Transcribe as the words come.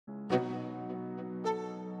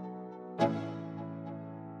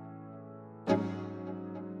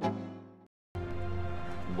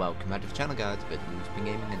welcome back to the channel, guys, with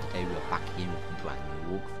WolfbaneGame, and today we are back here with a brand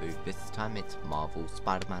new walkthrough. This time it's Marvel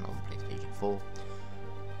Spider-Man on PlayStation 4.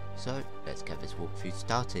 So let's get this walkthrough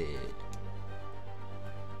started.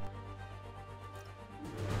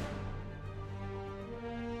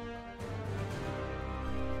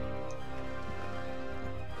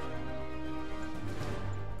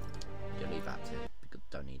 Delete that too, because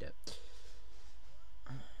don't need it.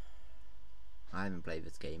 I haven't played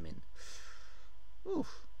this game in,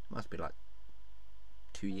 oof, must be like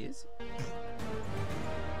 2 years.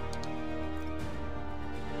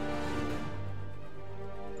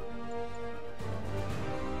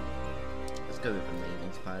 Let's go with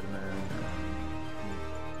Amazing Spider-Man.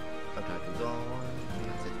 Subtitles on.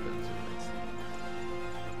 That's it, but let's see.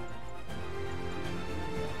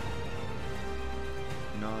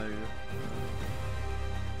 No.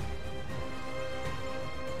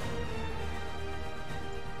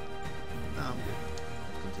 I'm good.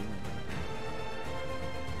 Let's continue.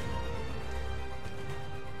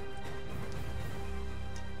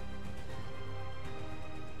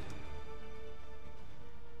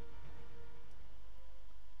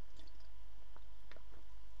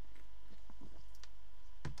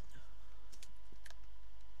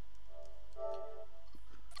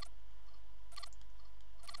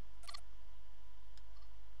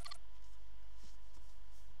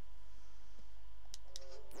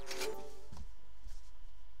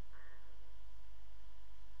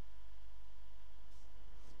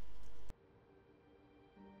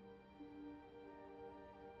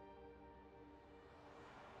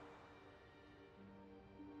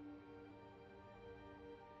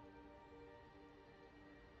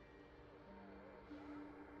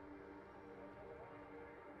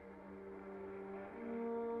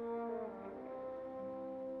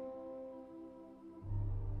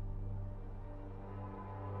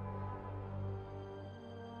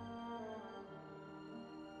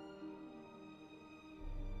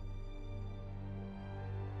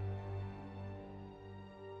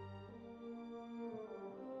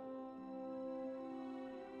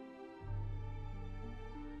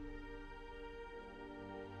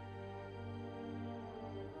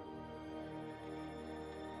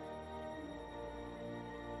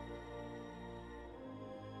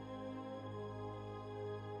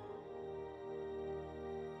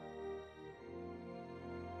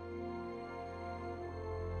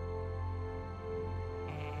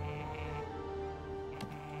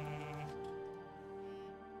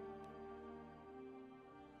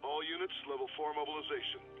 All units, level 4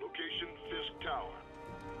 mobilization. Location, Fisk Tower.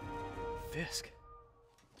 Fisk?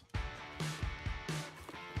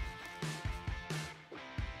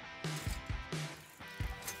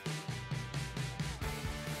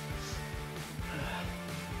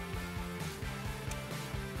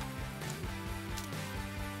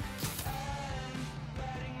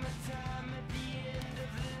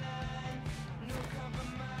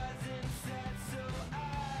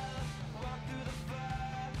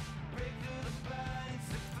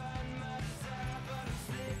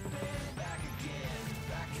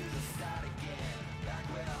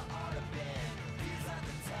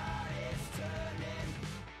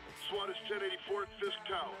 SWAT is 1084 at Fisk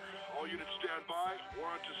Tower. All units stand by.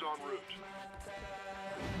 Warrant is en route.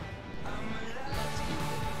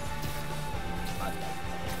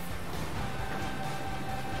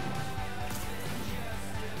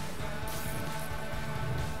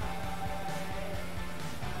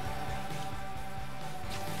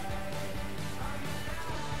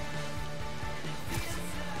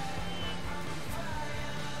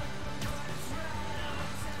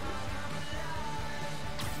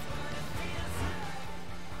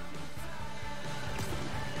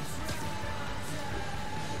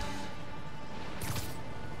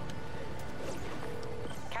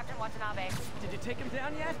 Did you take him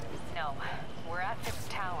down yet? No. We're at Fisk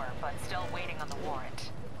Tower, but still waiting on the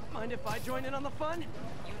warrant. Mind if I join in on the fun?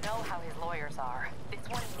 You know how his lawyers are. This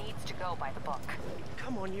one needs to go by the book.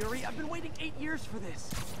 Come on, Yuri. I've been waiting 8 years for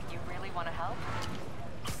this. You really want to help?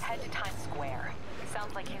 Head to Times Square.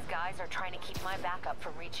 Sounds like his guys are trying to keep my backup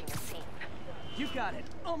from reaching the scene. You got it.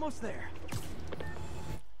 Almost there.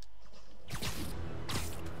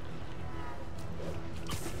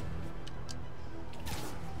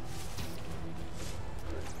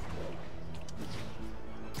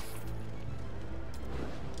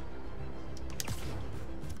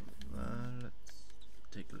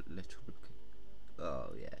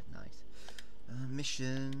 Oh yeah, nice.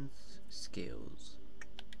 Missions, skills,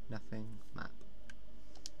 nothing, map.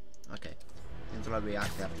 Okay, seems like we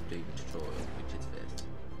actually have to do the tutorial, which is this.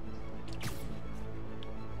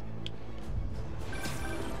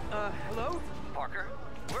 Hello? Parker,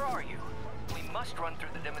 we're where are you? We must run through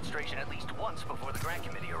the demonstration at least once before the grant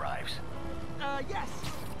committee arrives. Yes.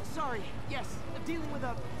 Sorry. Yes. Dealing with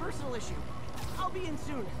a personal issue. I'll be in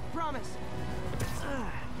soon. Promise.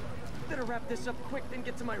 Better wrap this up quick than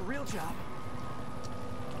get to my real job.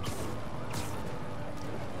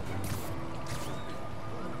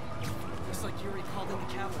 Looks like Yuri called in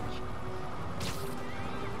the cavalry.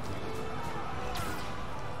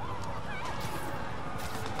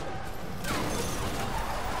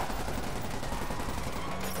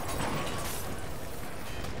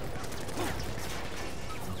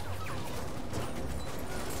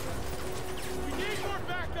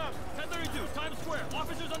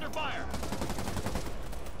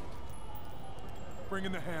 Bring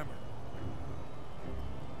in the hammer.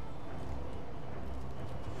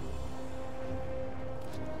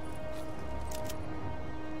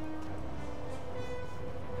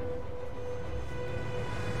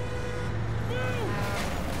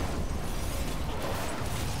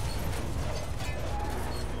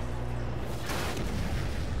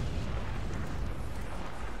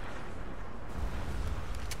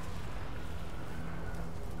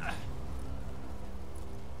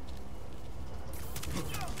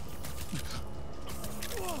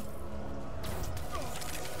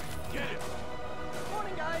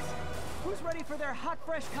 Ready for their hot,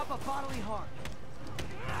 fresh cup of bodily harm.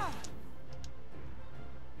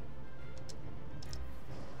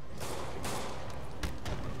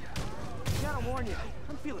 Gotta warn you,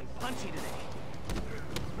 I'm feeling punchy today.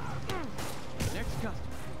 Next customer.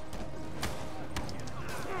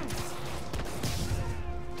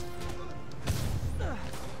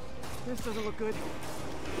 This doesn't look good.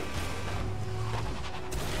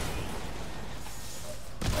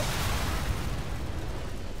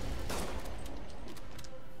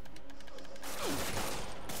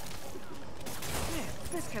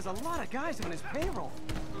 Fisk has a lot of guys on his payroll.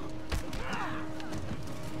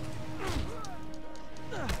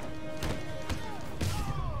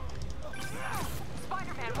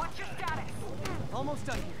 Spider-Man, what's your status? Almost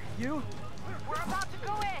done here. You? We're about to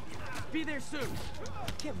go in. Be there soon.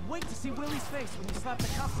 Can't wait to see Willie's face when you slap the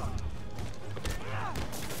cuffs on.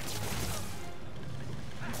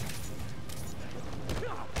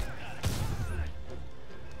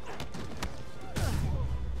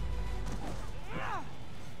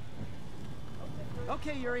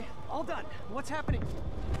 Okay, Yuri. All done. What's happening?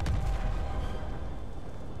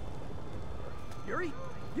 Yuri?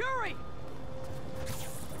 Yuri!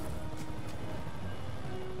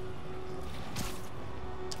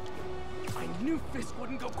 I knew Fisk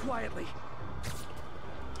wouldn't go quietly.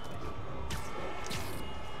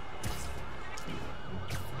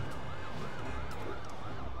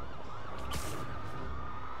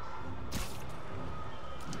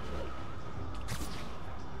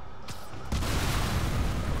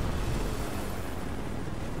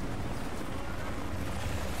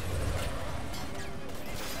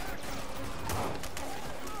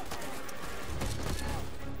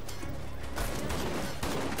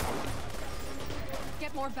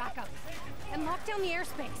 More backup. And lock down the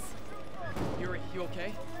airspace. Yuri, you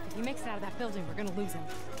okay? If he makes it out of that building, we're gonna lose him.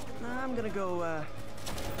 I'm gonna go,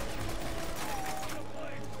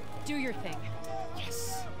 do your thing.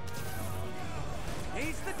 Yes!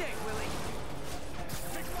 He's the day, Willie!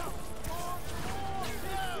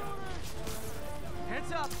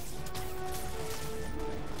 Heads up!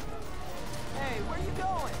 Hey, where you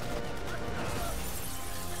going?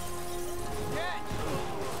 Catch!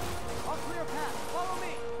 I'll clear a path. Follow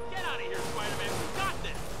me! Get out of here, Spider-Man! We got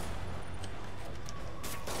this!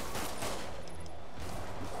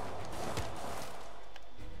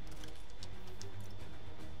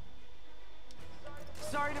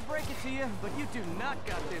 Sorry to break it to you, but you do not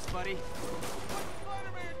got this, buddy. What's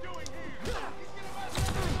Spider-Man doing here? He's gonna mess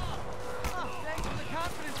everything up! Oh, thanks for the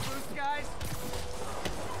confidence boost, guys.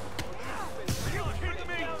 Are you kidding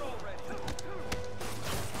me?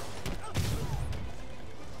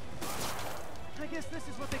 I guess this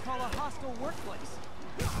is what they call a hostile workplace.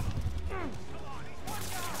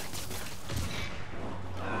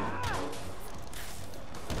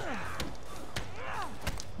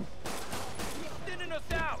 He's thinning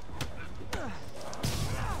us out!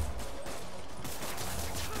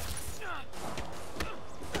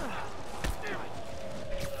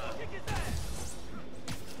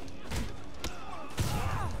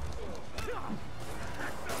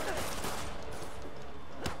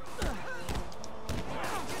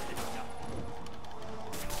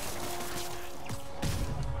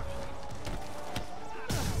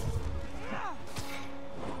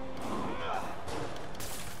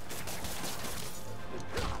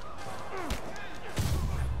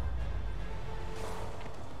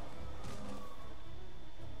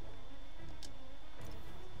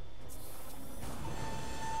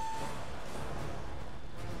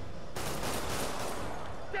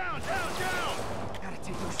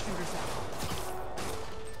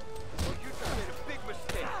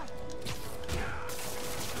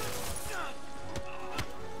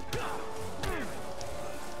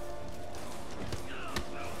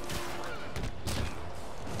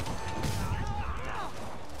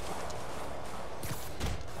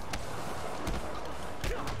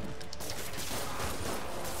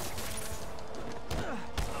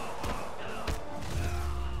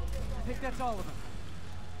 think that's all of them.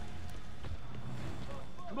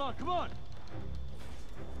 Come on, come on!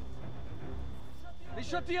 They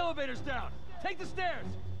shut the elevators down! Take the stairs!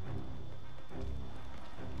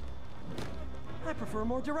 I prefer a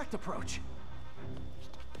more direct approach.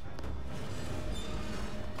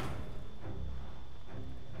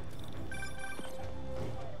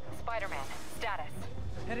 Spider-Man, status.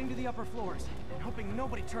 Heading to the upper floors, and hoping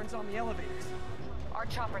nobody turns on the elevators. Our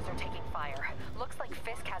choppers are taking fire. Looks like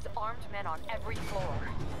Fisk has armed men on every floor.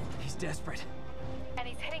 He's desperate. And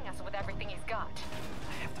he's hitting us with everything he's got.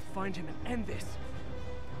 I have to find him and end this.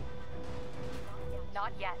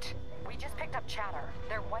 Not yet. We just picked up chatter.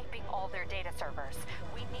 They're wiping all their data servers.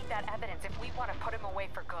 We need that evidence if we want to put him away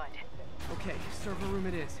for good. Okay, server room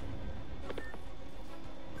it is.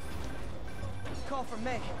 Call from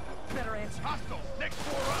May. Better answer. Hostile! Next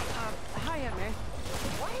floor up! Hi, Aunt May.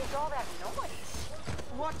 What is all that noise?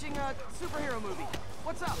 Watching a superhero movie.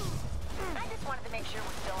 What's up? I just wanted to make sure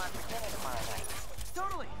we're still on for dinner tomorrow night.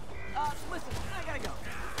 Totally. Listen, I gotta go.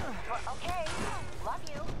 Well, okay. Love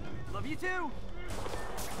you. Love you too.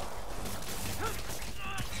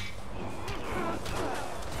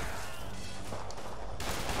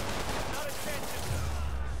 Not attention!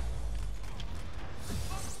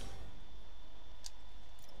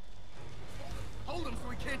 Hold him so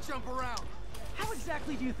he can't jump around. How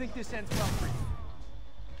exactly do you think this ends well for you?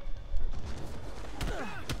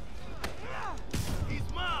 He's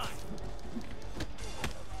mine!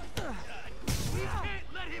 We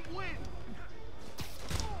can't let him win!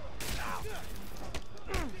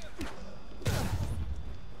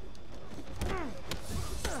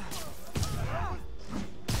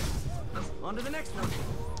 On to the next one.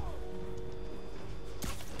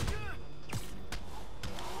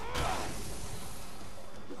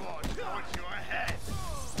 Watch your head!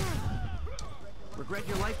 Regret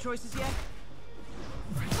your life choices yet?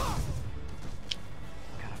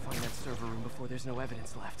 Gotta find that server room before there's no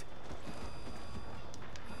evidence left.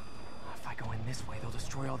 If I go in this way, they'll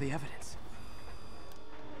destroy all the evidence.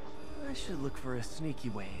 I should look for a sneaky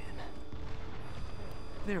way in.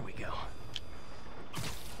 There we go.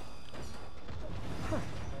 Huh.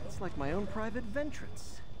 It's like my own private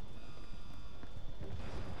ventrance.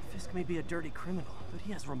 Fisk may be a dirty criminal, but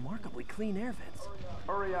he has remarkably clean air vents.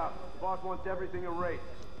 Hurry up. Boss wants everything erased.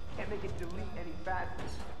 Can't make it delete any faster.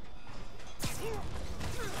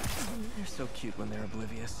 They're so cute when they're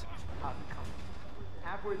oblivious. How's it coming?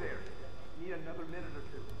 Halfway there. Need another minute or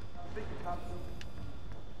two. Think the cops will...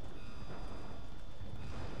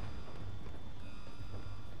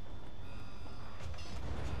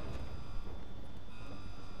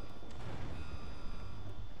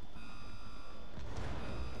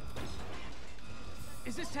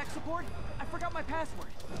 Is this tech support? I forgot my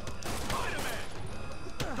password.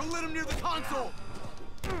 Spider-Man! Don't let him near the console!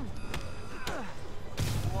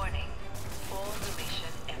 Warning. Full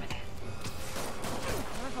deletion imminent.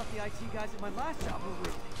 I thought the IT guys at my last job were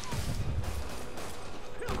rude.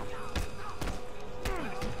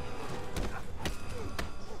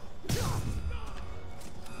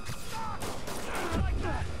 Like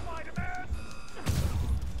that, Spider-Man!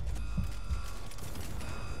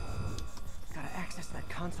 Gotta access that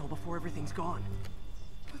console before everything's gone.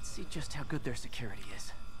 Let's see just how good their security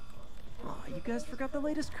is. Aw, you guys forgot the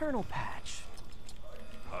latest kernel patch.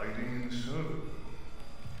 Hiding in the server room.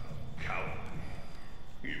 Cowardly.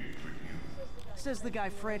 Even for you. Says the guy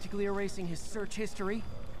frantically erasing his search history.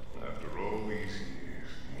 After all these years,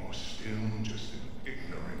 you're still just an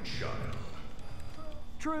ignorant child.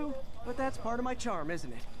 True, but that's part of my charm,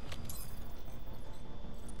 isn't it?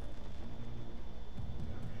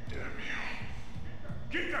 Damn you.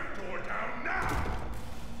 Get that door down now!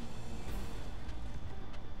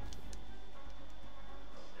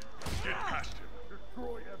 Get past him.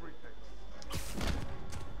 Destroy everything.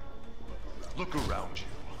 Look around you.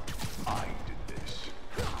 I did this.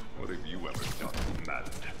 What have you ever done,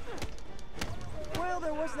 maddened? Well,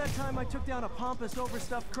 there was that time I took down a pompous,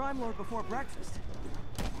 overstuffed crime lord before breakfast.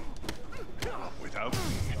 Without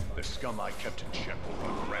me, the scum I kept in check will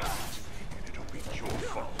run rampant, and it'll be your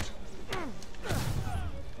fault.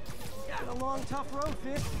 Got a long, tough road,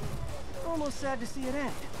 Fisk. Almost sad to see it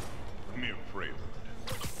end. Mere prelude.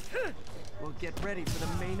 We'll get ready for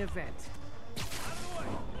the main event.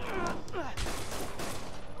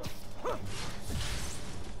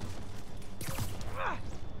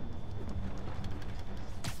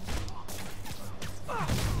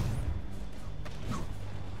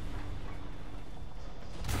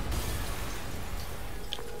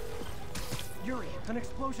 Yuri, an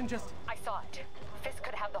explosion just... I saw it. Fisk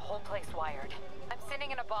could have the whole place wired. I'm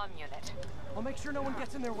sending in a bomb unit. I'll make sure no one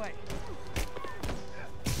gets in their way.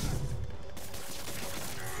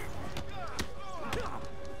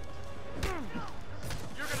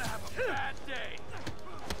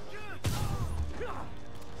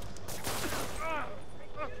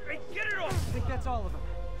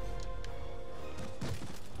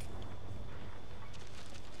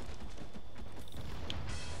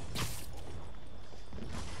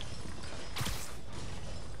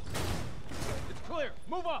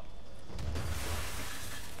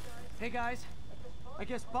 Hey guys, I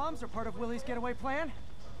guess bombs are part of Willie's getaway plan?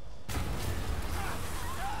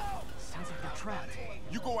 Sounds like they're trapped.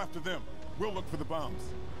 You go after them. We'll look for the bombs.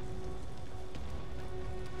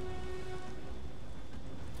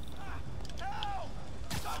 Help!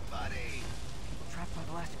 Somebody! Trapped by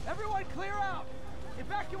the last... Everyone clear out!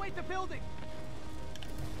 Evacuate the building!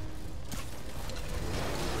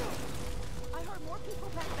 I heard more people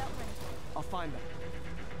back that way. I'll find them.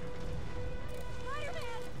 Spider-Man!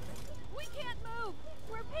 We can't move!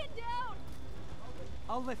 We're pinned down!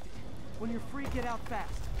 I'll lift it. When you're free, get out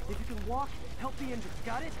fast. If you can walk, help the injured.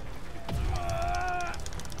 Got it?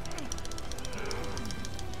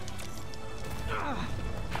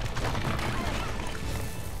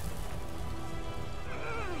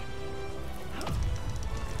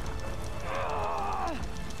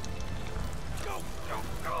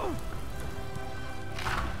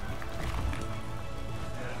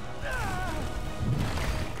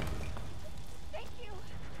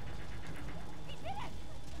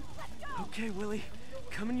 Okay, Willie.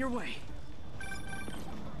 Coming your way.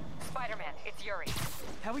 Spider-Man, it's Yuri.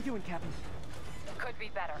 How we doing, Captain? Could be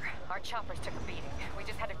better. Our choppers took a beating. We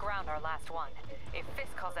just had to ground our last one. If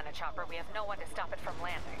Fisk calls in a chopper, we have no one to stop it from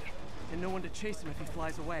landing. And no one to chase him if he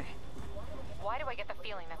flies away. Why do I get the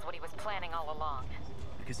feeling that's what he was planning all along?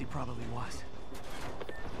 Because he probably was.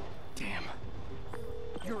 Damn.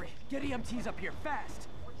 Yuri, get EMTs up here, fast!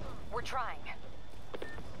 We're trying.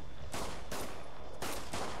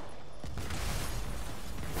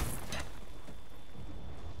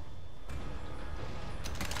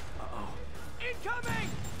 Incoming!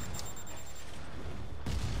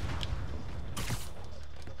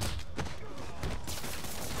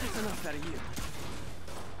 That's enough out of you.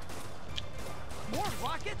 More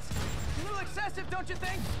rockets? A little excessive, don't you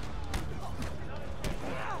think?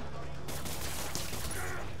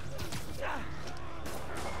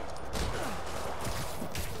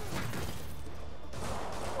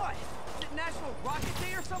 What? Is it National Rocket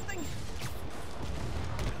Day or something?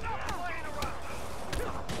 Stop playing around!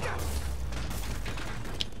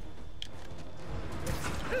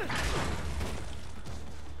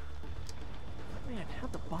 Man,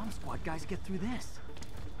 how'd the bomb squad guys get through this?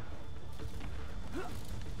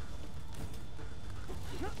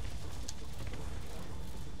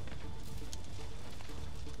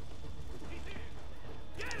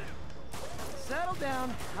 Settle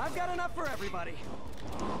down. I've got enough for everybody.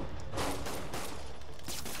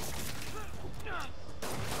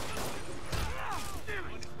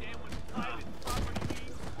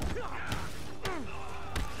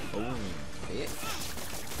 Oh, bitch.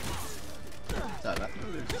 So that's a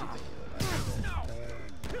little superhero.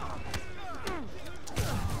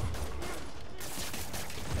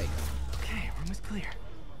 There you go. Okay, room is clear.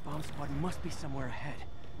 Bomb squad must be somewhere ahead.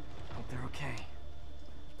 Hope they're okay.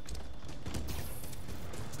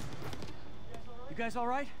 You guys all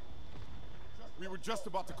right? We were just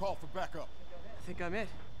about to call for backup. I think I'm it.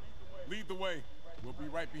 Lead the way. We'll be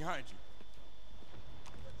right behind you.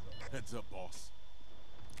 Heads up, boss.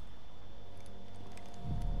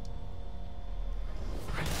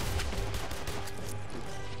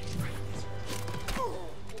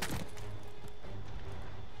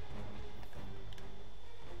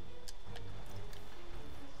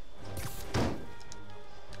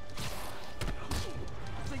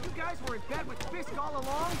 So you guys were in bed with Fisk all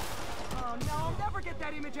along? Oh no, I'll never get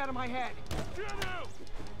that image out of my head.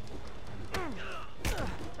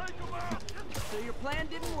 So your plan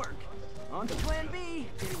didn't work. On to plan B,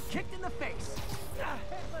 getting kicked in the face.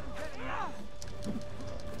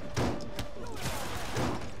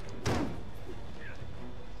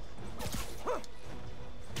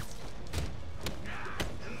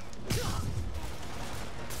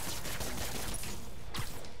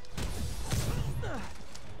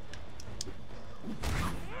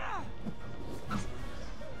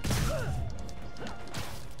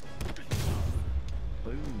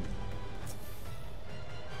 Boom.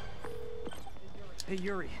 Hey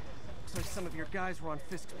Yuri, looks like some of your guys were on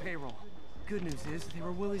Fisk's payroll. Good news is, they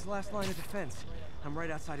were Willie's last line of defense. I'm right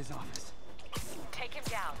outside his office. Take him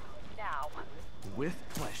down, now. With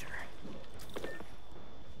pleasure.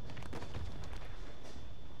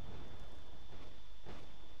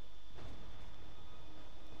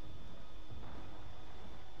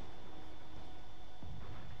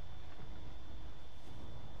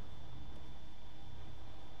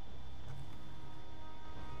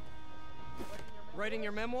 Writing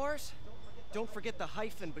your memoirs? Don't forget the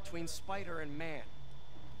hyphen between spider and man.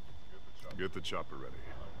 Get the chopper ready.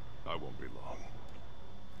 I won't be long.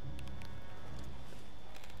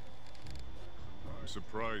 I'm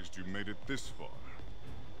surprised you made it this far.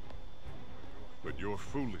 But your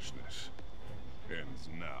foolishness ends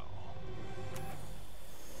now.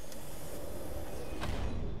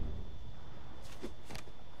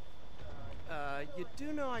 You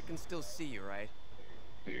do know I can still see you, right?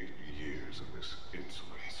 8 years of this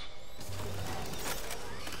insolence.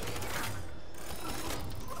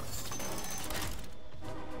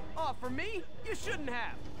 Oh, for me? You shouldn't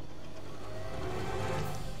have.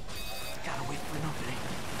 Gotta wait for an opening.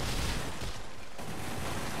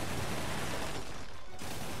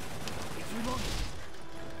 It's reloading.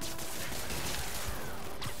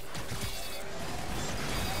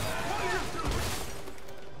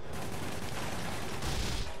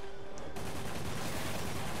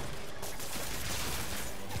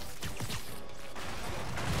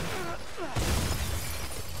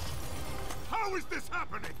 How is this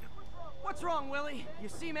happening? What's wrong, Willie? You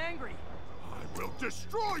seem angry. I will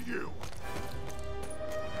destroy you!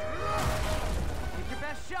 Take your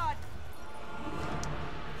best shot.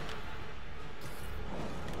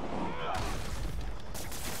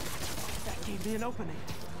 That gave me an opening.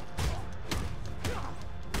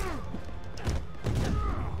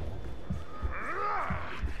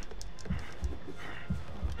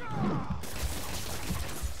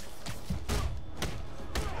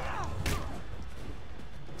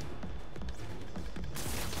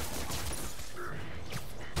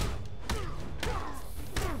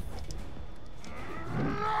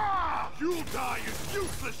 You'll die as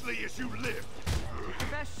uselessly as you live! Take your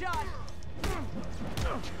best shot.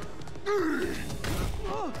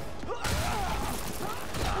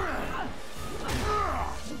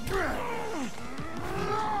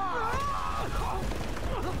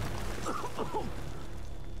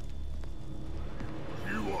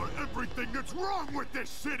 You are everything that's wrong with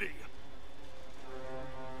this city!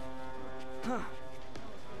 Huh.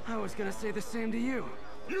 I was gonna say the same to you.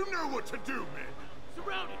 You know what to do, men!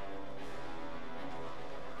 Surround it!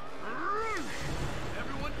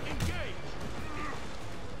 Everyone engage!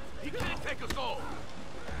 He can't take us all!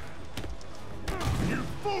 You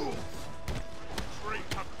fools! Train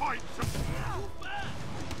to fight some...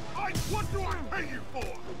 What do I pay you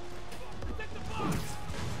for? Protect the box!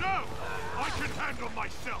 No! I can handle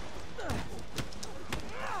myself!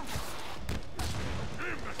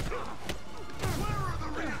 Imbecile! Where are the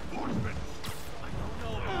reinforcements? I don't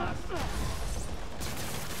know, boss.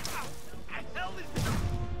 The hell is...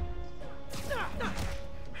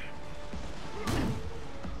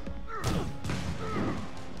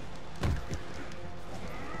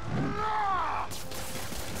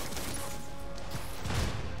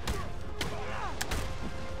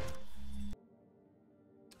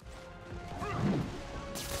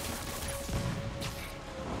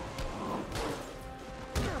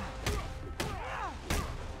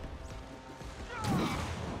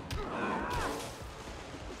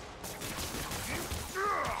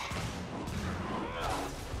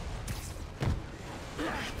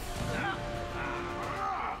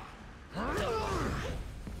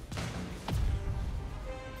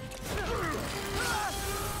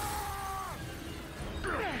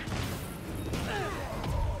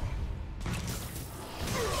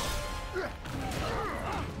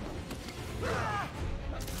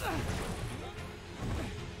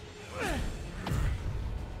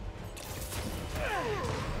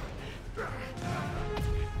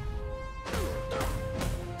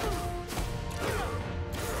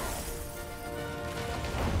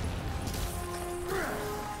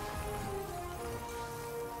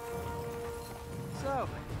 So,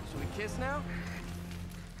 should we kiss now?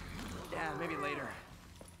 Yeah, maybe later.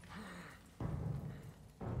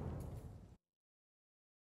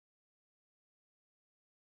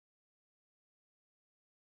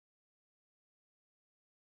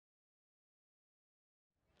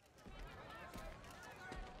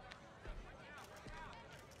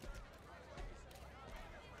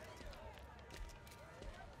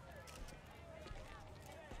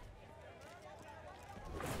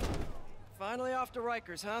 Finally off to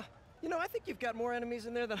Rikers, huh? You know, I think you've got more enemies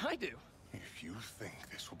in there than I do. If you think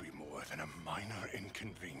this will be more than a minor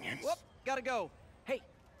inconvenience... Whoop, gotta go. Hey,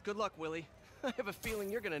 good luck, Willie. I have a feeling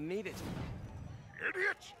you're gonna need it.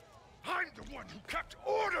 Idiot! I'm the one who kept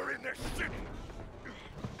order in this city!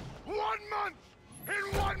 1 month!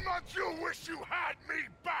 In 1 month you'll wish you had me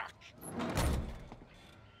back!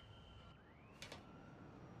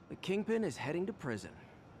 The Kingpin is heading to prison.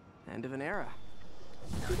 End of an era.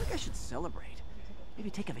 I feel like I should celebrate. Maybe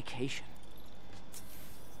take a vacation.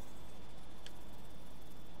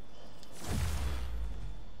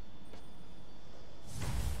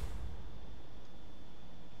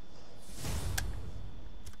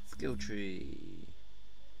 Skill tree.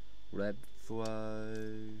 Red throw.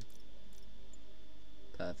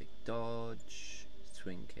 Perfect dodge.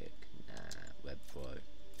 Swing kick. Nah. Web throw.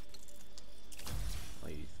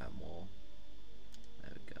 I'll use that more.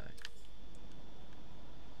 There we go.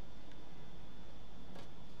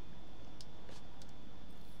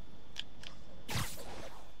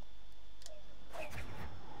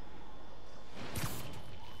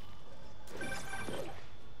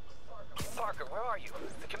 Parker, where are you?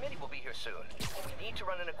 The committee will be here soon. We need to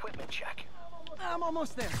run an equipment check. I'm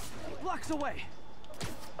almost there. Blocks away.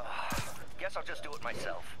 Guess I'll just do it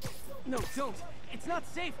myself. No, don't. It's not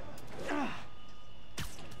safe.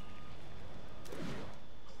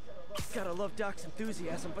 Gotta love Doc's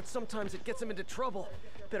enthusiasm, but sometimes it gets him into trouble.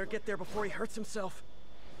 Better get there before he hurts himself.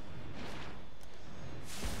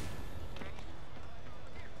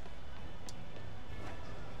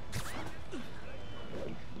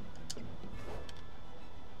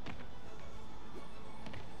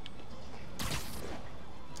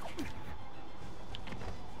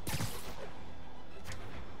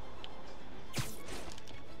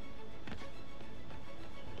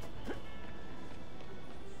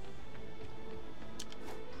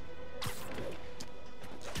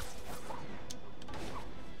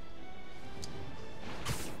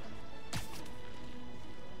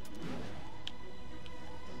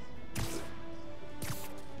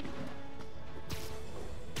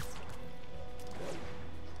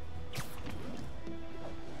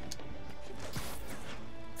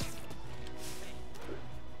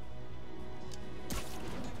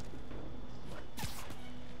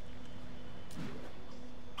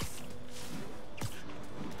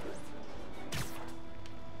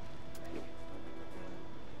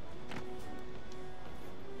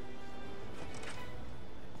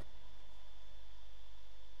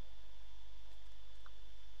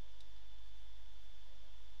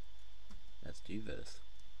 Let's do this.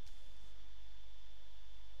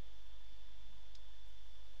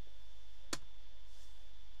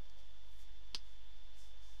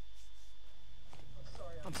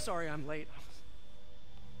 I'm sorry I'm late.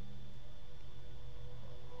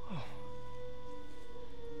 Oh.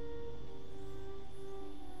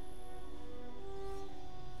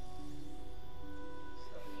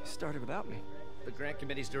 You started without me. The grant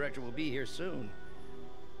committee's director will be here soon.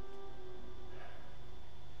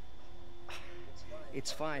 It's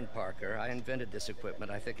fine, Parker. I invented this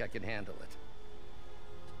equipment. I think I can handle it.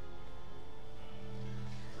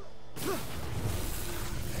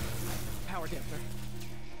 Power dampener.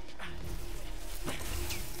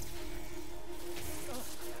 Oh,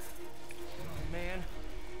 man.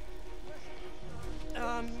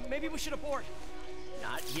 Maybe we should abort.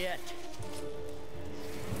 Not yet.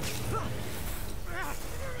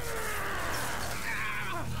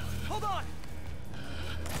 Hold on!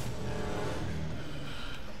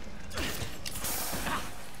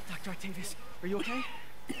 Dr. Octavius, are you okay?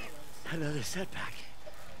 Another setback.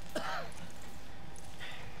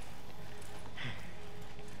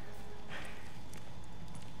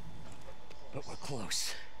 But we're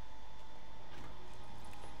close.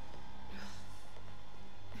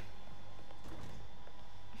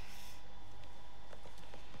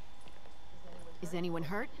 Is anyone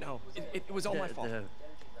hurt? No, it was all my fault.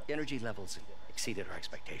 The energy levels exceeded our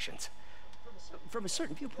expectations. From a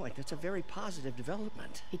certain viewpoint, that's a very positive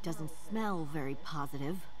development. It doesn't smell very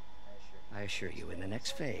positive. I assure you, in the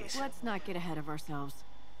next phase... Let's not get ahead of ourselves.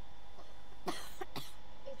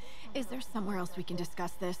 Is there somewhere else we can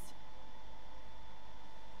discuss this?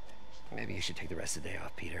 Maybe you should take the rest of the day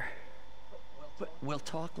off, Peter. But we'll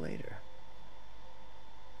talk later.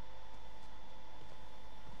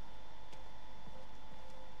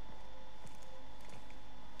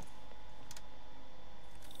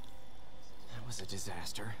 That was a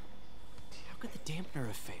disaster. How could the dampener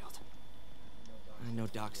have failed? I know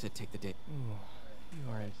Doc said take the day. Ooh,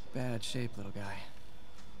 you are in bad shape, little guy.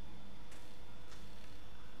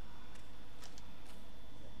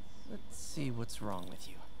 Let's see what's wrong with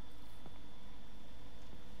you.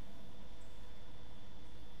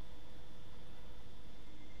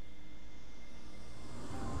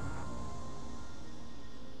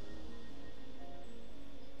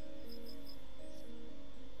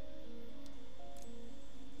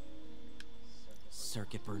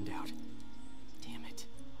 Circuit burned out. Damn it.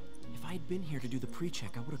 If I had been here to do the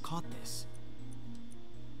pre-check, I would have caught this.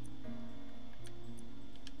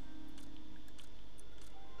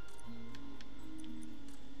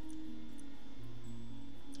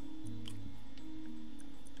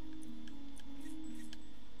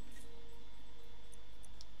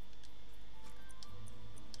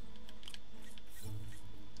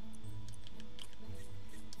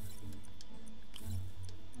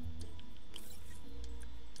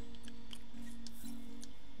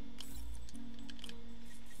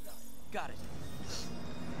 got it.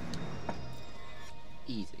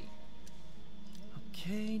 Easy.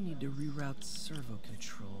 Okay, need to reroute servo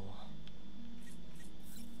control.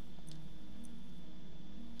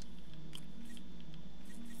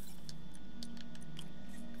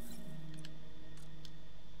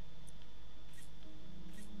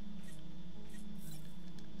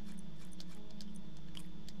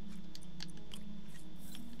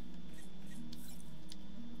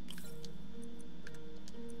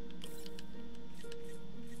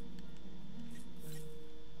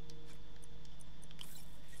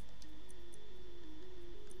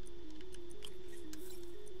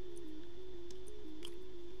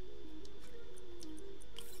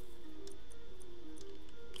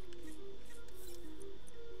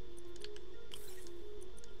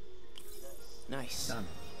 Nice. Done.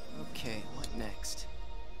 Okay, what next?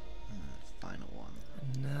 Final one.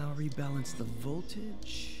 Now rebalance the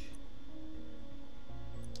voltage.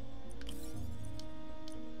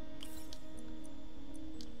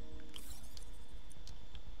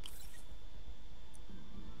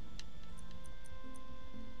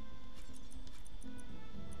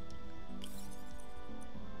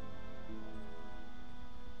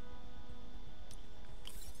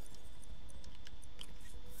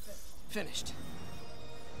 Finished.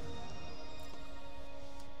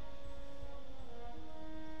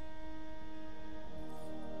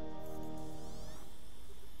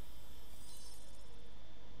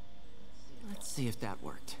 Let's see if that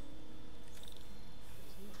worked.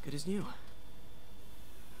 Good as new.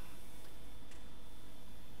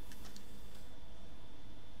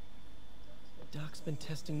 Doc's been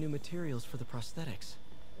testing new materials for the prosthetics.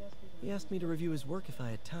 He asked me to review his work if I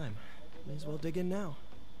had time. May as well dig in now.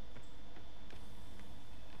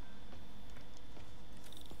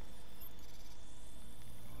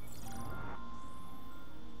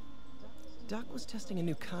 Doc was testing a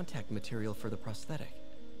new contact material for the prosthetic.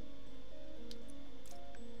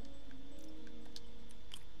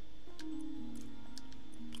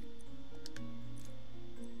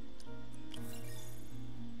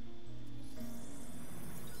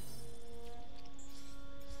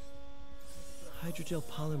 Hydrogel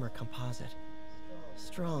polymer composite.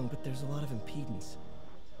 Strong, but there's a lot of impedance.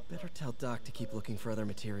 Better tell Doc to keep looking for other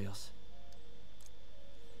materials.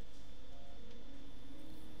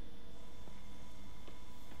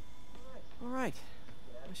 All right.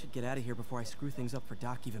 I should get out of here before I screw things up for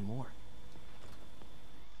Doc even more.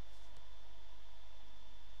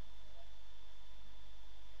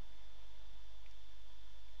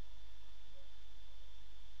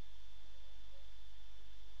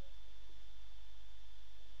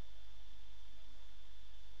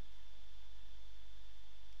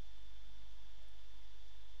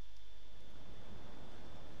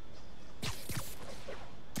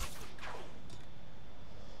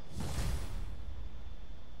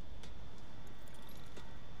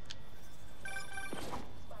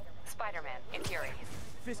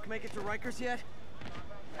 Fisk make it to Rikers yet?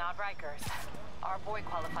 Not Rikers. Our boy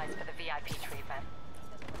qualifies for the VIP treatment.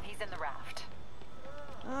 He's in the raft.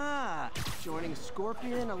 Ah, joining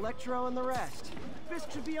Scorpion, Electro, and the rest.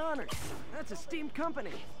 Fisk should be honored. That's a steamed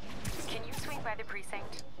company. Can you swing by the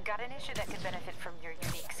precinct? Got an issue that could benefit from your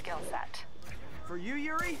unique skill set. For you,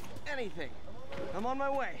 Yuri? Anything. I'm on my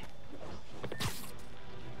way.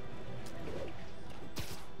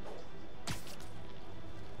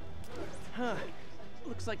 Huh.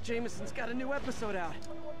 Looks like Jameson's got a new episode out.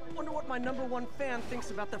 Wonder what my #1 fan thinks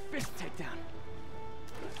about the Fisk takedown.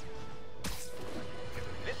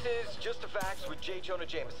 This is Just the Facts with J. Jonah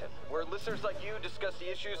Jameson, where listeners like you discuss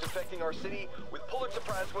the issues affecting our city with Pulitzer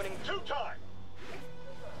Prize-winning two-time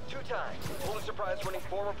Pulitzer Prize-winning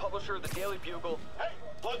former publisher of the Daily Bugle. Hey,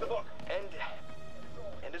 plug the book.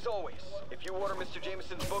 And as always, if you order Mr.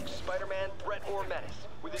 Jameson's book, Spider-Man, Threat or Menace,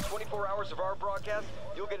 within 24 hours of our broadcast,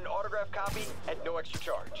 you'll get an autographed copy at no extra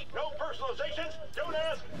charge. No personalizations. Don't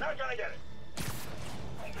ask. Not gonna get it.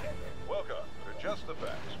 Welcome to Just the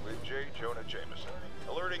Facts with J. Jonah Jameson,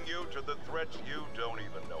 alerting you to the threats you don't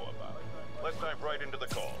even know about. Let's dive right into the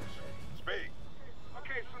calls. Speak.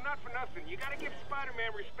 Okay, so not for nothing. You gotta give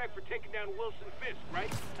Spider-Man respect for taking down Wilson Fisk,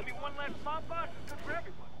 right? I mean, one less mob boss is good for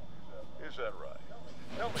everyone. Is that right?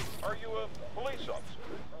 Tell me, are you a police officer?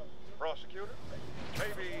 Prosecutor?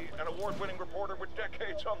 Maybe an award-winning reporter with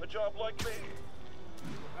decades on the job like me?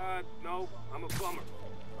 No, I'm a plumber.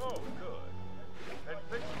 Oh, good. Then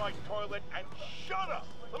fix my toilet and shut up!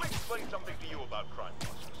 Let me explain something to you about crime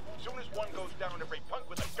bosses. As soon as one goes down, every punk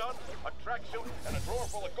with a gun, a tracksuit, and a drawer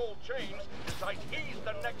full of gold chains decides he's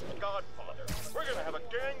the next godfather. We're gonna have a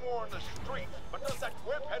gang war in the streets, but does that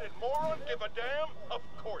whip-headed moron give a damn? Of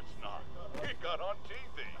course not. He got on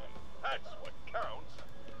TV. That's what counts.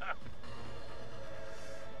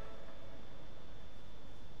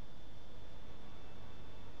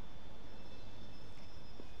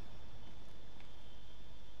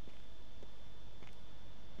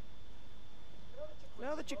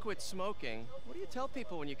 Now that you quit smoking, what do you tell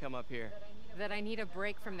people when you come up here? That I need a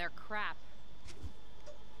break from their crap.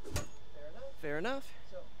 Fair enough.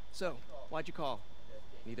 So, why'd you call?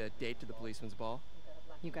 Need a date to the policeman's ball?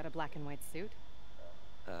 You got a black and white suit?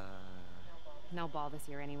 No ball this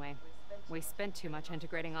year anyway. We spent too much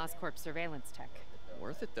integrating Oscorp's surveillance tech.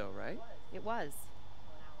 Worth it though, right? It was.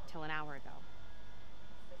 Till an hour ago.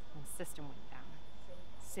 The system went down.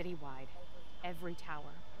 Citywide. Every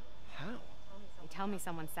tower. How? They tell me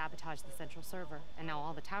someone sabotaged the central server, and now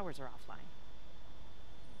all the towers are offline.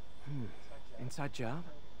 Inside job?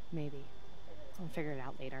 Maybe. I'll figure it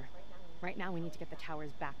out later. Right now, we need to get the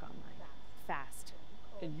towers back online. Fast.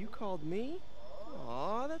 And you called me?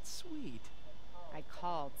 Aw, that's sweet. I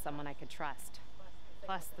called someone I could trust.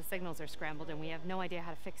 Plus, the signals are scrambled, and we have no idea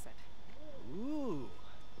how to fix it. Ooh.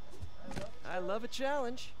 I love a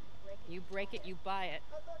challenge. You break it, you buy it.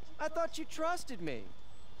 I thought you trusted me.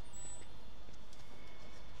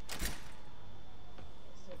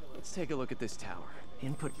 Let's take a look at this tower.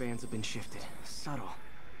 Input bands have been shifted. Subtle.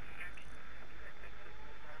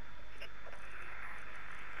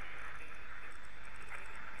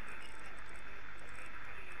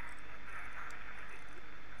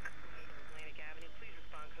 Atlantic Avenue, please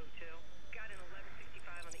respond code 2. Got an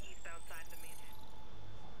 1165 on the eastbound side of the mansion.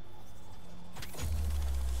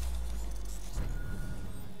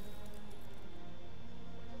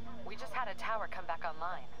 We just had a tower come back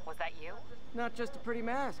online. Was that you? Not just a pretty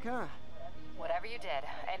mask, huh? Whatever you did,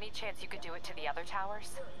 any chance you could do it to the other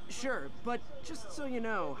towers? Sure, but just so you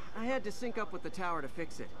know, I had to sync up with the tower to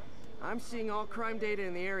fix it. I'm seeing all crime data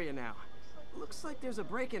in the area now. Looks like there's a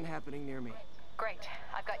break-in happening near me. Great.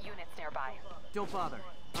 I've got units nearby. Don't bother.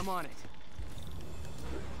 I'm on it.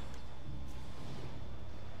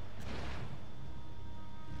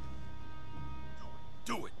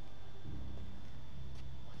 Do it!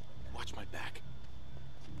 Watch my back.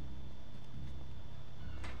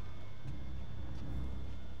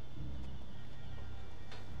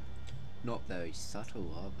 Not very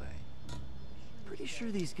subtle, are they? Pretty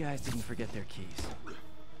sure these guys didn't forget their keys.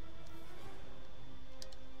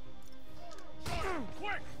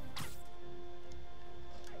 Quick!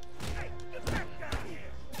 Hey, get back down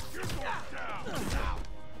here! You're going down! Now!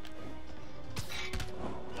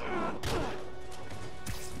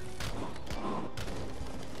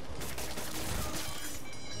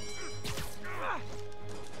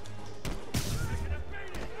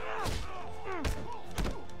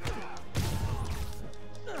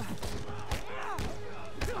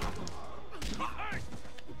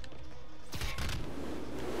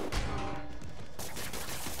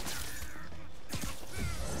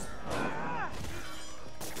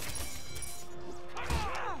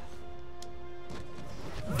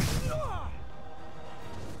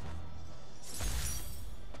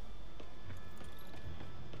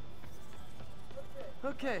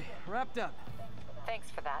 Okay, wrapped up. Thanks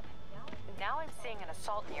for that. Now I'm seeing an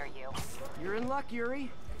assault near you. You're in luck,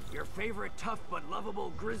 Yuri. Your favorite tough but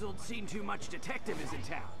lovable, grizzled, seen-too-much detective is in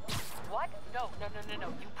town. What? No.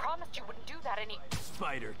 You promised you wouldn't do that any—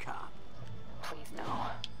 Spider Cop. Please, no.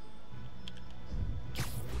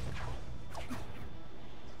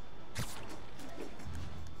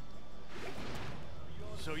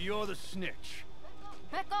 So you're the snitch.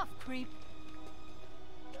 Back off, creep.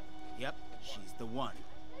 Yep, she's the one.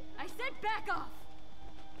 I said back off!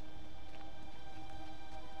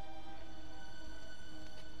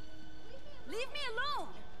 Leave me alone!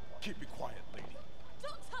 Keep it quiet, lady.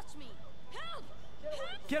 Don't touch me! Help!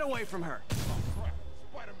 Help! Get away from her! Crap,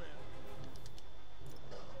 Spider-Man.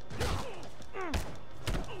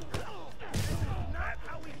 Not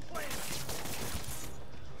how we planned.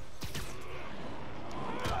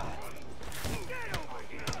 Get over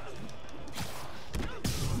here!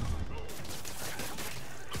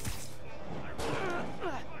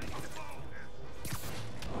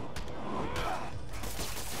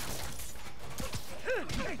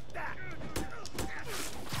 Take that!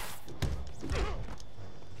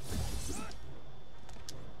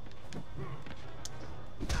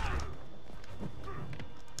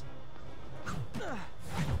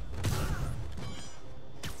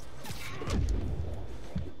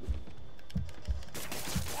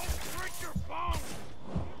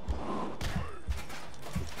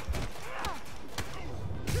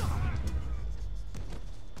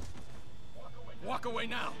 Walk away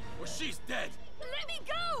now, or she's dead! Let me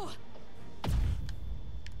go!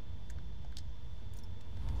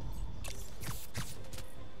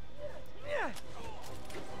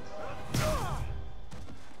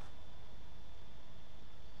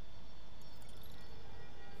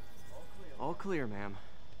 clear, ma'am.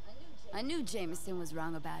 I knew Jameson was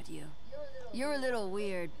wrong about you. You're a little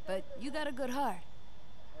weird, but you got a good heart.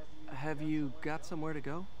 Have you got somewhere to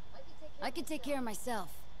go? I can take care of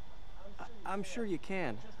myself. I'm sure you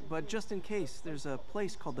can, but just in case, there's a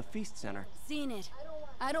place called the Feast Center. Seen it.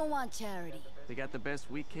 I don't want charity. They got the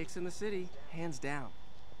best wheat cakes in the city, hands down.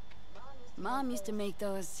 Mom used to make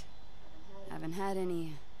those. Haven't had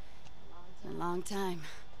any in a long time.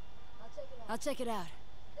 I'll check it out.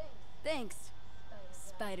 Thanks,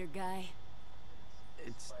 Spider Guy.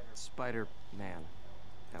 It's Spider-Man.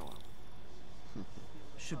 Oh well.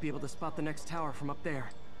 Should be able to spot the next tower from up there.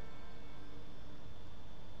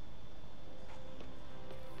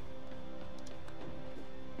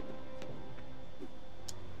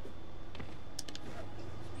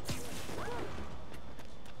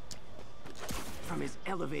 From his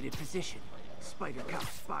elevated position, Spider Cop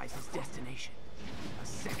spies his destination. A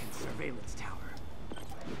second surveillance tower.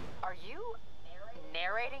 Are you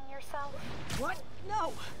narrating yourself? What?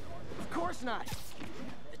 No! Of course not!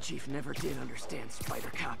 The Chief never did understand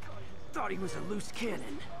Spider Cop. Thought he was a loose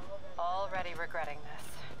cannon. Already regretting this.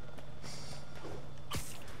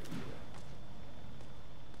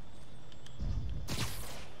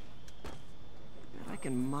 Bet I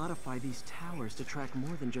can modify these towers to track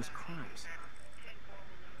more than just crimes.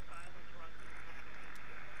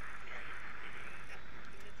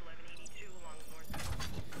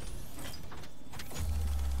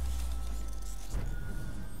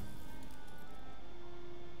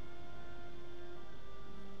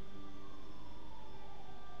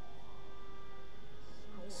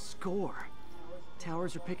 Score.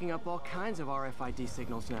 Towers are picking up all kinds of RFID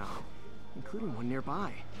signals now, including one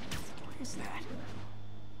nearby. What is that?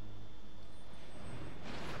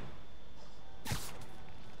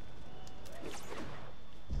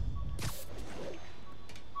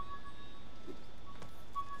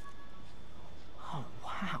 Oh,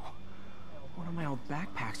 wow. One of my old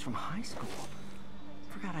backpacks from high school.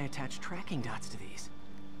 Forgot I attached tracking dots to these.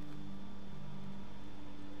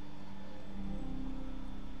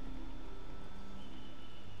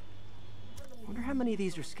 Wonder how many of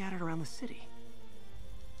these are scattered around the city.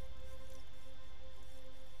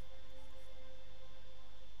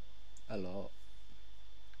 A lot.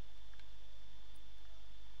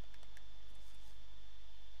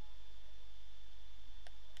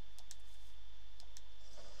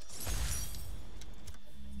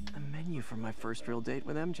 A menu from my first real date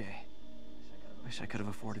with MJ. Wish I could have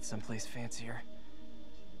afforded someplace fancier.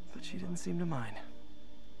 But she didn't seem to mind.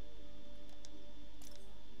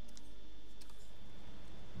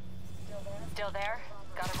 Still there?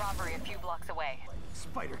 Got a robbery a few blocks away.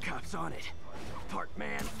 Spider Cop's on it. Part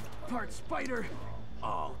man, part spider,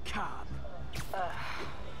 all cop.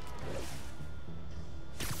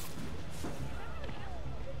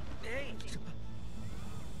 Hey!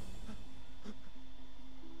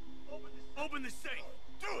 Open the safe!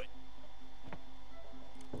 Do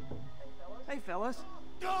it! Hey, fellas.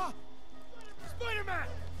 Ah! Spider-Man!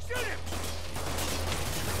 Shoot him!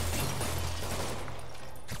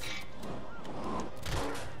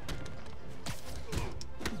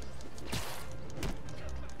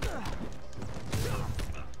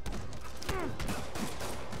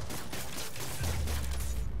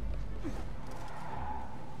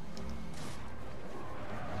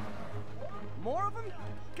 More of them?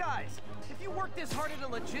 Guys, if you worked this hard at a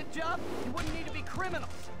legit job, you wouldn't need to be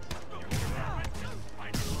criminals.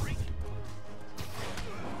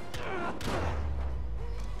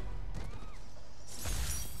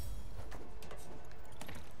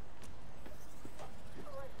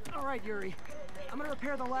 All right, Yuri. I'm gonna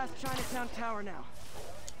repair the last Chinatown tower now.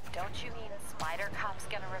 Don't you mean Spider Cop's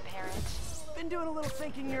gonna repair it? Been doing a little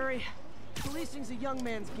thinking, Yuri. Policing's a young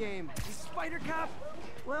man's game. And Spider Cop,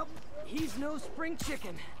 well, he's no spring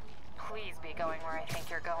chicken. Please be going where I think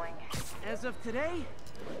you're going. As of today,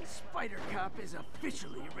 Spider Cop is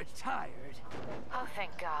officially retired. Oh,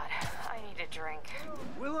 thank God. I need a drink.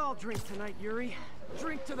 We'll all drink tonight, Yuri.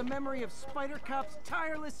 Drink to the memory of Spider Cop's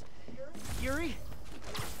tireless... Yuri?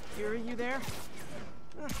 Yuri, you there?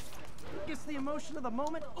 Guess the emotion of the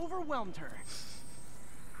moment overwhelmed her.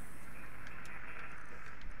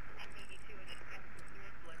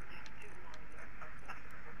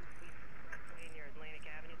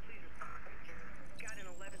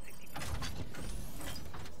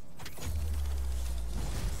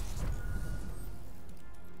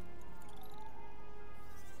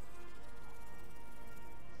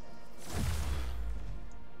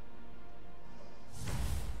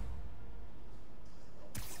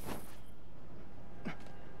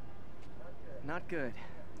 Not good.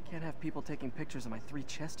 Can't have people taking pictures of my 3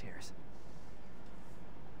 chest hairs.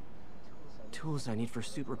 tools I need for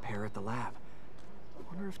suit repair at the lab.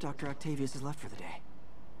 Wonder if Dr. Octavius is left for the day.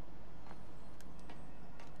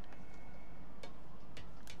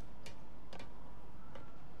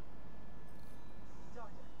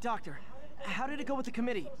 Doctor, how did it go with the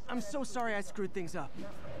committee? I'm so sorry I screwed things up.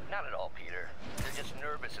 Not at all, Peter. They're just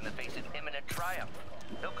nervous in the face of imminent triumph.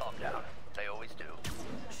 They'll calm down. They always do.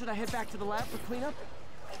 Should I head back to the lab for cleanup?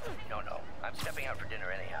 No. I'm stepping out for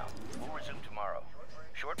dinner anyhow. We'll resume tomorrow.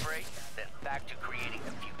 Short break, then back to creating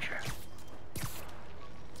the future.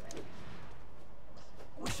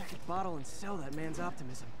 Wish I could bottle and sell that man's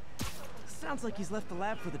optimism. Sounds like he's left the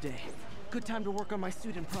lab for the day. Good time to work on my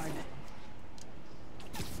suit in private.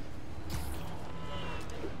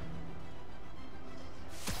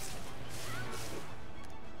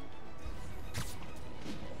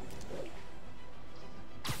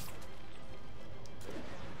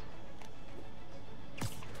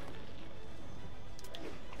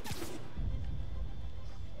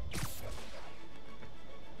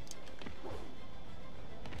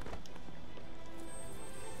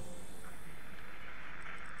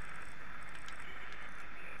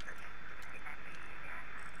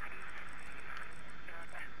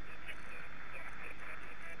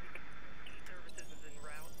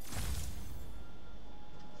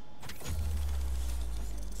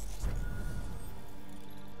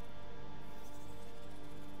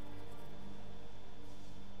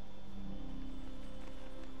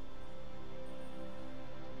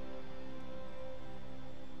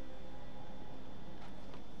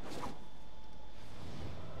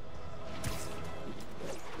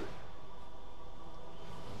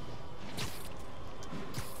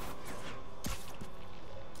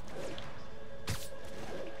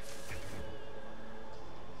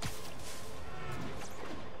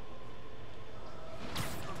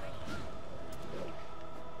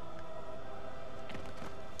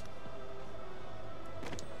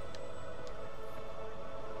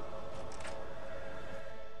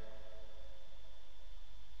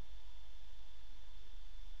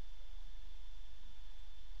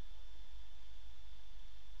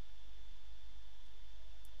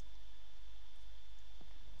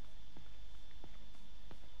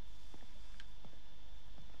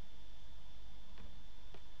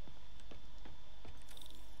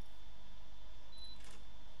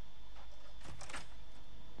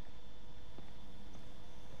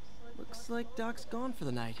 Looks like Doc's gone for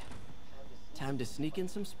the night. Time to sneak in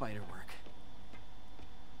some spider work.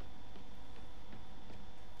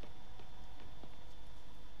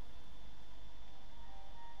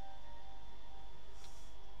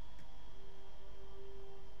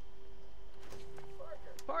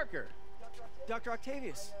 Parker! Dr.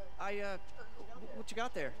 Octavius, what you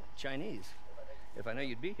got there? Chinese. If I know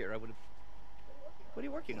you'd be here, I would have... What are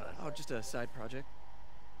you working on? Oh, just a side project.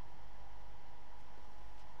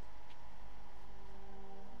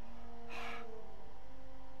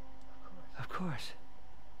 Of course.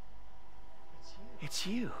 It's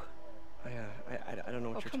you. I don't know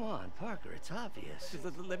what you're... come on, Parker, it's obvious.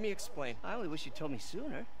 Let me explain. I only wish you'd told me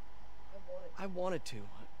sooner. I wanted to,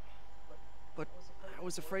 but I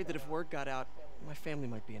was afraid that if word got out, my family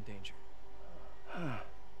might be in danger. Huh.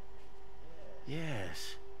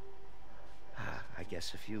 Yes. I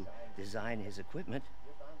guess if you design his equipment,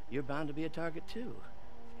 you're bound to be a target too.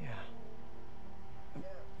 Yeah.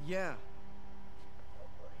 Yeah.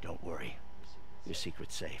 Don't worry. Your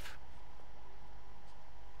secret's safe.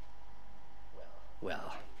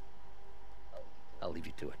 Well, I'll leave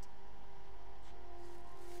you to it.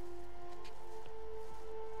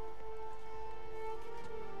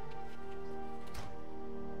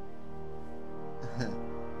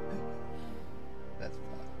 That's fun.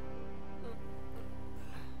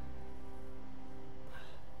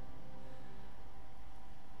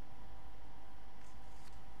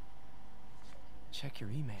 Check your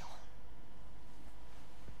email.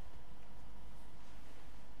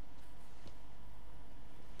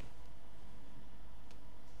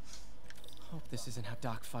 Hope this isn't how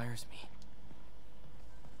Doc fires me.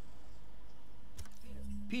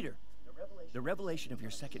 Peter, the revelation of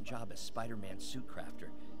your second job as Spider-Man suit crafter,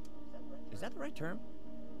 is that the right term?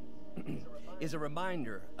 Is a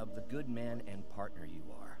reminder of the good man and partner you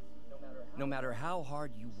are. No matter how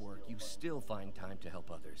hard you work, you still find time to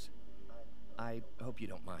help others. I hope you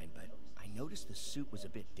don't mind, but I noticed the suit was a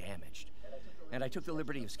bit damaged, and I took the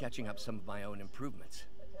liberty of sketching up some of my own improvements.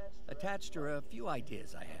 Attached are a few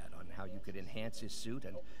ideas I had on how you could enhance his suit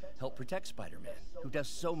and help protect Spider-Man, who does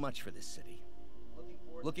so much for this city.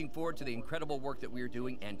 Looking forward to the incredible work that we are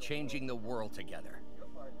doing and changing the world together.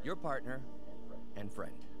 Your partner and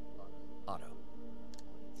friend, Otto.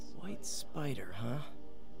 White spider, huh?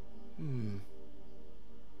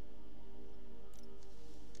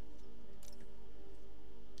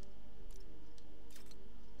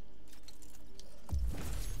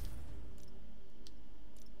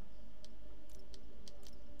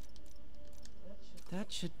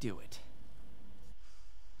 should do it.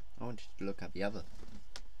 I wanted to look at the other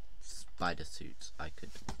spider suits I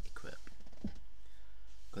could equip.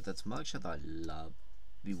 Because as much as I love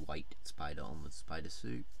the white spider on the spider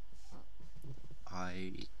suit,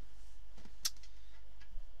 I'm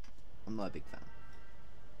not a big fan.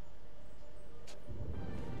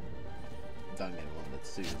 Don't get me wrong, the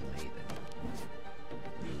suit is amazing.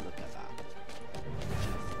 Look at that.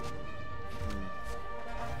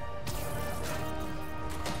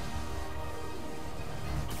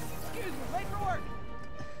 Excuse me, late for work.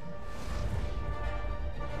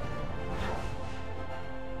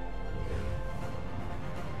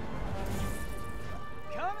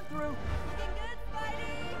 Coming through. Looking good,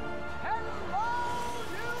 Spidey! Hello,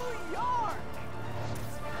 New York!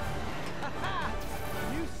 Haha!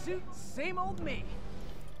 New suit, same old me.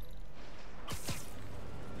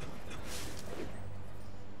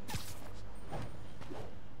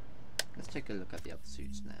 Let's take a look at the other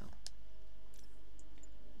suits now.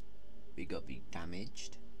 We got the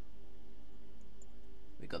damaged.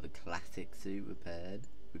 We got the classic suit repaired.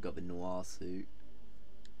 We got the noir suit.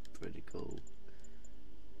 Pretty cool.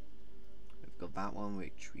 We've got that one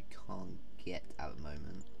which we can't get at the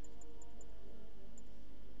moment.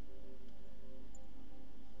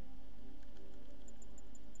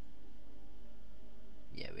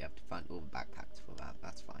 Yeah, we have to find all the backpacks for that,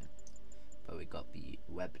 that's fine. But we got the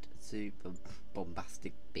webbed suit, the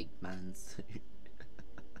bombastic big man suit.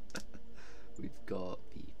 We've got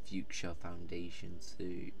the Fuchsia Foundation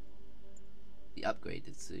suit, the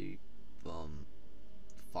upgraded suit from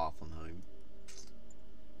Far From Home,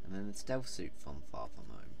 and then the stealth suit from Far From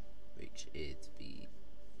Home, which is the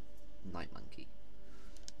Night Monkey.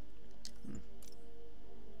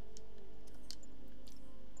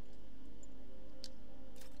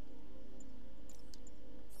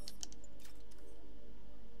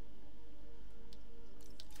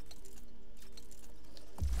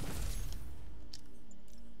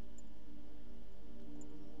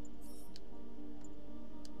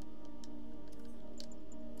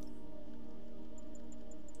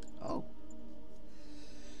 Oh.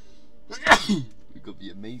 We've got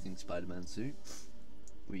the amazing Spider-Man suit.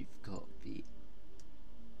 We've got the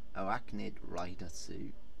Arachnid Rider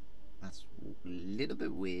suit. That's a little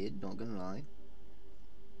bit weird, not gonna lie.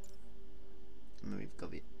 And then we've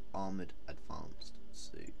got the Armored Advanced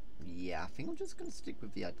suit. Yeah, I think I'm just gonna stick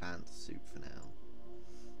with the Advanced suit for now.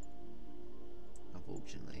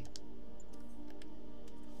 Unfortunately.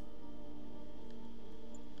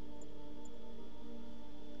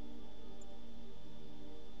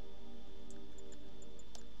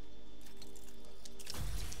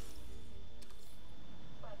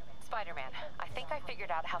 Spider-Man, I think I figured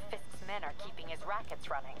out how Fisk's men are keeping his rackets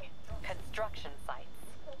running. Construction sites.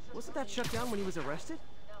 Wasn't that shut down when he was arrested?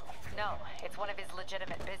 No, it's one of his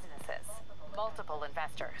legitimate businesses. Multiple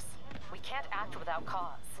investors. We can't act without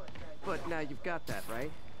cause. But now you've got that,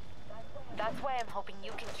 right? That's why I'm hoping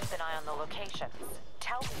you can keep an eye on the locations.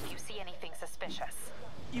 Tell me if you see anything suspicious.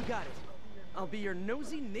 You got it. I'll be your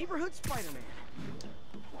nosy neighborhood Spider-Man.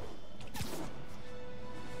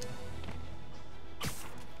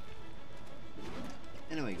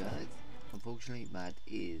 Anyway guys, unfortunately that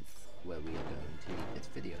is where we are going to leave this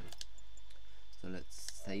video. So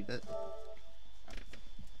let's save it.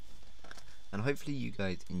 And hopefully you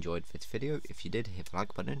guys enjoyed this video. If you did, hit the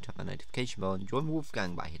like button, tap the notification bell, and join the Wolf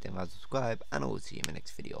Gang by hitting that subscribe, and I will see you in the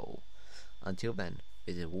next video. Until then,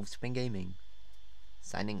 this is WolfbaneGaming,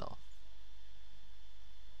 signing off.